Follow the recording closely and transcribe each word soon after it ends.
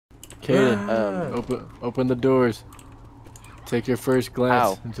Kaden, open the doors. Take your first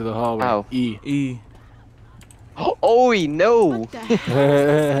glance into the hallway. Ow. E. Oh, no!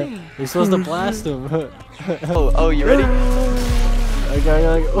 You're supposed to blast him. oh, you ready?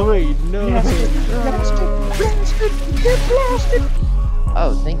 Like, oh, no.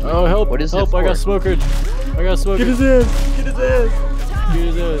 Oh, thank you. Oh, help! What is help! it for? I got smoker. Get his ass! Get his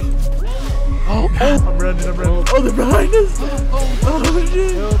ass! Oh, I'm running. Oh, they're behind us! Oh,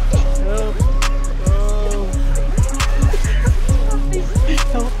 shit!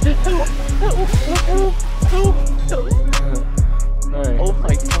 Help! Alright. Oh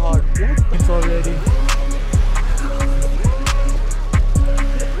my god, It's already.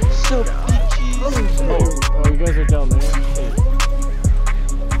 so peachy. Oh, you guys are down there. Shit.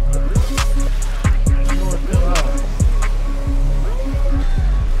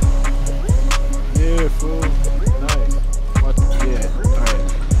 Yeah, fool. Nice. What? Yeah. Alright.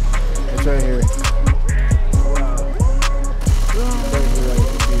 It's right here.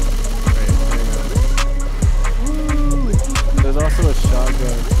 There's also a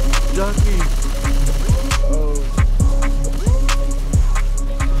shotgun. Jockey. Oh.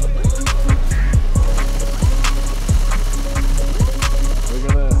 We're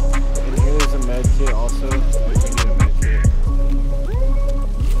gonna. In here there's a med kit also. We can get a med kit.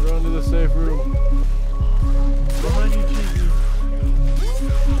 Run to the safe room. Behind you, Cheesy.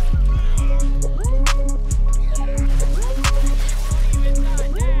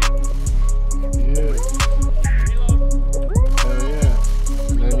 Yeah. Hell yeah.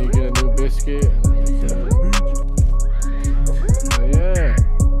 And then you get a new biscuit. And then you get hell yeah.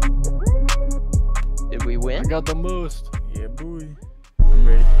 Did we win? I got the most. Yeah, boy. I'm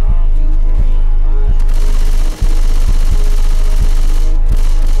ready.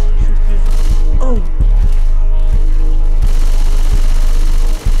 Shoot this. Oh!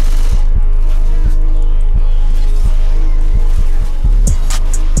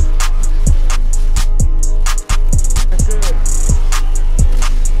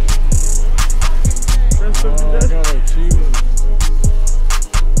 Oh, I got an achievement.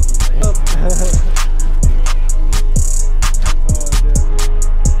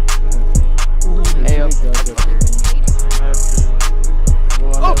 Hey, up.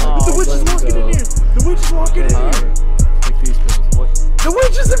 Oh, the witch is walking in here! The witch is walking in here! Take these pills. What? The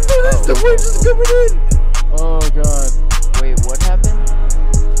witch is in front of us! The witch is coming in! Oh god. Wait, what happened?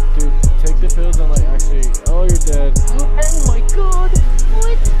 Dude, take the pills and like actually. Oh, you're dead. Oh my god!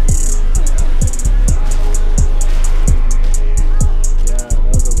 What? Yeah,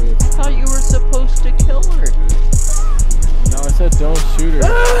 that was a weird. I thought you were supposed to kill her. No, I said don't shoot her.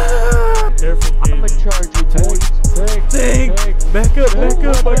 Ah! Careful, I'm Kaden. in charge, you boys. Tank! Back up, I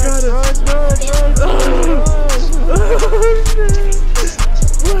got it! Oh, shit.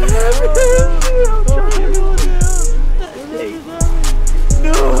 What happened? I'm trying to go down!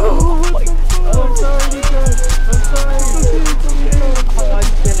 No! I'm sorry, Nico. I'm sorry.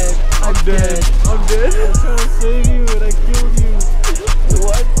 I'm dead. I'm dead. I'm trying to save you and I killed you.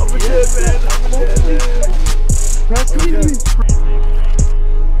 What? I'm a dead man. I'm a dead man.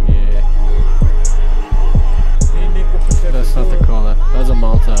 Yeah. That's not the cola. That's a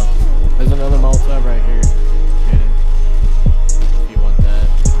Molotov. There's another Molotov right here. If you want that.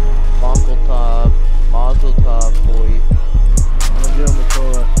 Mazel tov, boy. I'm gonna give him the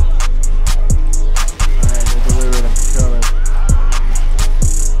cola. Alright, they delivered him. Coming.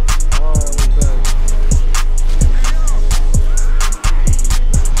 Oh, look at that.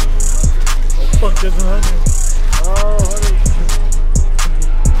 Oh, fuck, there's a hunter. Oh, honey.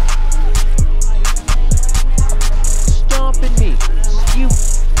 Stomping me. You.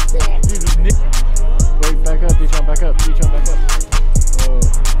 Dude, Nick. Wait, back up, Deechon, back up. Oh.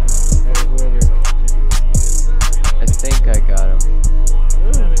 Hey, whoever. I think I got him.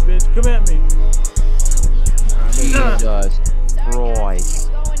 Come at me, bitch. Come at me. Jesus Christ.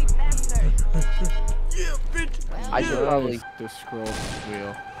 Yeah, bitch. I should probably. The scroll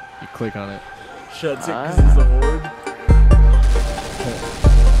wheel. You click on it. Shuts it because it's a horde.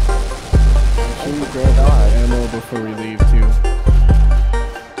 Make sure you grab that ammo before we leave, too.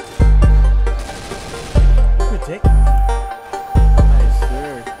 Good tank. Nice,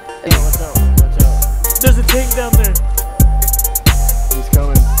 sir. Hey, watch out. There's a tank down there. He's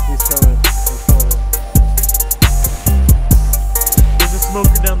coming. There's a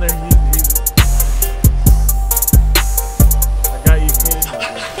smoker down there. I got you, kid.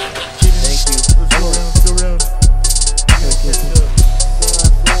 Thank you. Let's go around.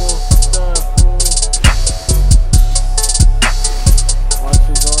 Watch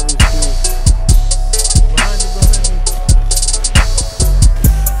his armies too. Behind you.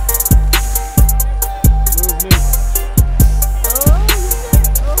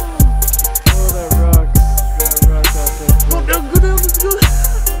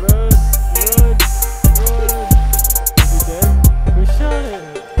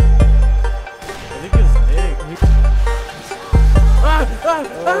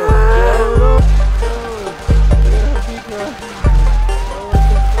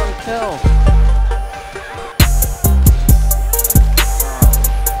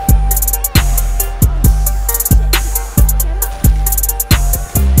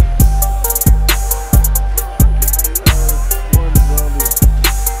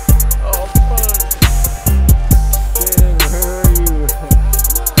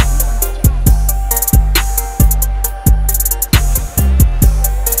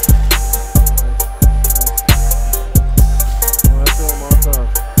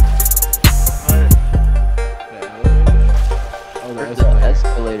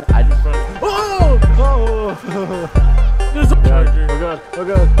 I just Oh! Oh! There's a charger. Oh god! Oh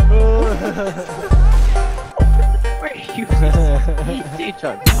god! where you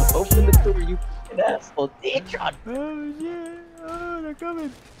Detron, open the door, you fucking asshole. Detron, Oh shit! Oh, they're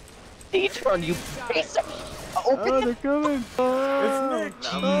coming! Detron, you piece of Oh, open the they're coming! It's Nick.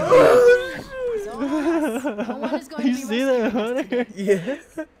 Oh, you see that, Hunter? Yeah.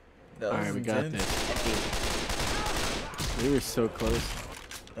 That Alright, was we got intense. this. We were so close.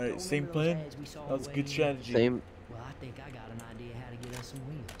 Alright, same plan. That was a good strategy. same. Well, I think I got an idea how to get us some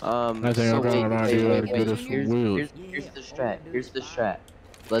wheels. I think I got an idea how to get us some wheels. Here's the strat. Here's the strat.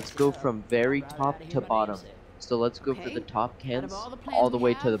 Let's go from very top to bottom. So let's go for the top cans all the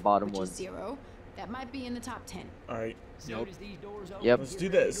way to the bottom ones. 0, that might be in the top 10. Alright. Yep. Yep. Let's do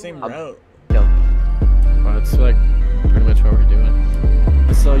that same route. Yep. Well, it's like pretty much what we're doing.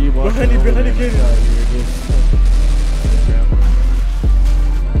 I saw you walking Behind you, over behind you, there, Katie. you were just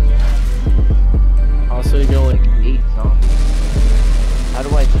also, you can only 8 zombies. How do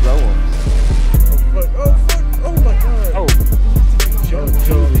I throw them? Oh fuck, oh fuck, oh my god. Oh, Jump.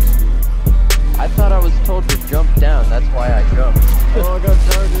 I thought I was told to jump down. That's why I jumped. Oh, I got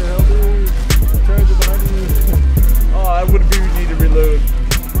charger, help me! Charger behind you! Oh, I would be need to reload.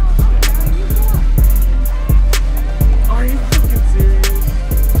 Are you fucking serious?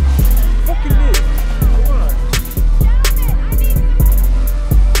 Fucking Nick. Come on.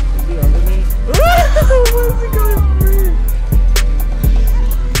 Is he under me? Why is he going for me?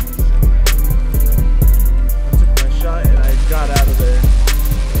 I took my shot and I got out of there.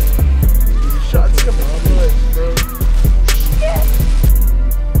 These shots coming on foot, bro.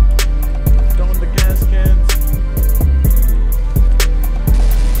 Throwing the gas cans.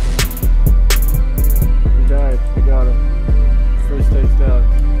 He died. We got him. First takes down.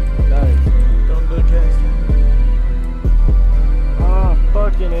 Nice. Throwing the gas cans. Ah,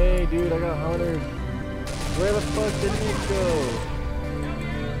 fucking A, dude. I got Hunter. Where the fuck did he go?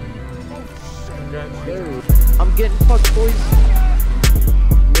 Got you. There he is. I'm getting fucked, boys.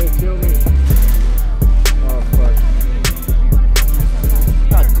 They kill me. Oh, fuck.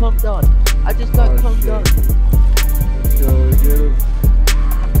 Got cummed on. I just got Oh, cummed shit. on. Let's go, get him.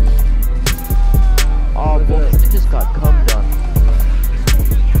 Oh, boys, I just got cummed on.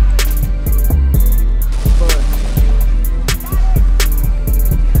 Fuck.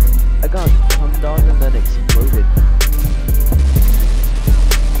 I got cummed on and then exploded.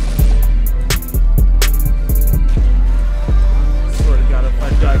 Swear to God, if I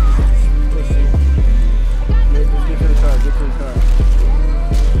die, this is pussy. Just get to the car, get to the car.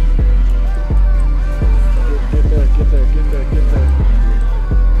 Get there, get there, get there, get there.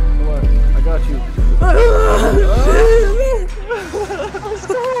 Come on, I got you.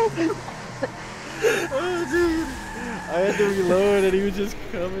 Oh, dude. I had to reload and he was just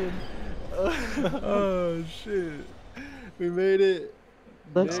coming. Oh shit. We made it.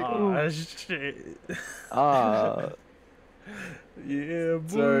 Let's Nick. go. Ah shit. Yeah, boy.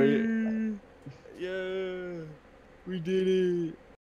 Sorry. Yeah. We did it.